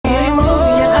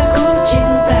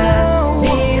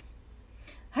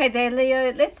Hi there,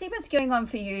 Leo. Let's see what's going on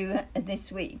for you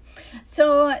this week.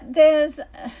 So there's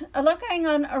a lot going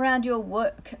on around your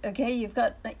work, okay? You've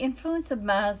got the influence of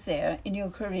Mars there in your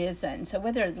career zone. So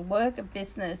whether it's work,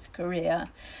 business, career,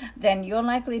 then you're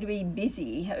likely to be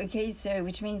busy, okay? So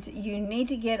which means you need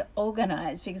to get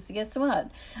organized, because guess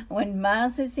what? When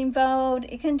Mars is involved,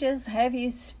 it can just have you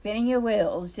spinning your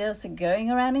wheels, just going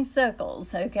around in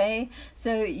circles, okay?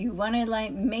 So you want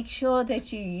to make sure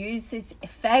that you use this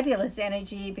fabulous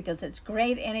energy, because it's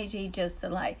great energy just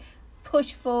to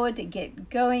push forward, to get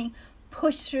going,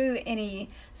 push through any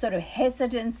sort of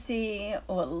hesitancy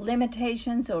or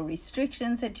limitations or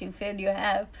restrictions that you feel you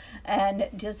have, and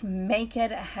just make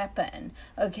it happen,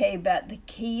 okay? But the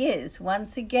key is,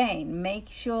 once again, make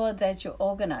sure that you're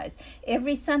organized.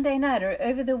 Every Sunday night or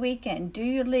over the weekend, do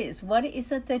your list. What is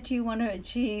it that you want to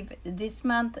achieve this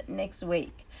month, next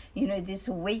week? This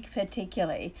week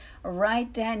particularly.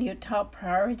 Write down your top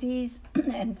priorities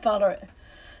and follow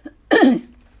it.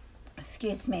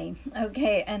 Excuse me.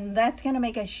 Okay, and that's going to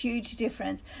make a huge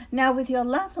difference. Now, with your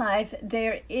love life,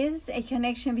 there is a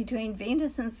connection between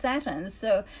Venus and Saturn.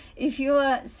 So if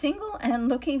you're single and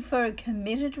looking for a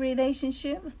committed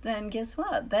relationship, then guess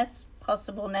what? That's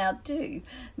possible now too.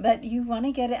 But you want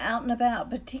to get it out and about,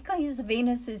 particularly as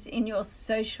Venus is in your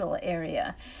social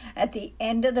area. At the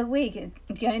end of the week,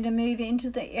 it's going to move into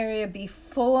the area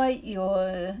before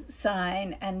your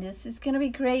sign, and this is going to be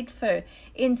great for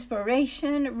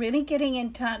inspiration, really getting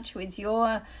in touch with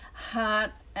your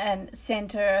heart and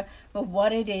center of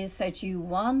what it is that you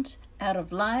want out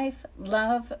of life,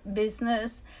 love,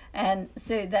 business. And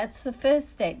so that's the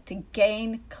first step, to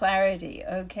gain clarity,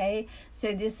 okay?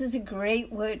 So this is a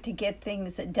great work to get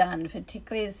things done,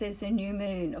 particularly as there's a new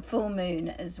moon, a full moon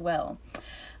as well.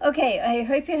 Okay, I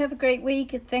hope you have a great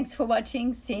week. Thanks for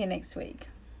watching. See you next week.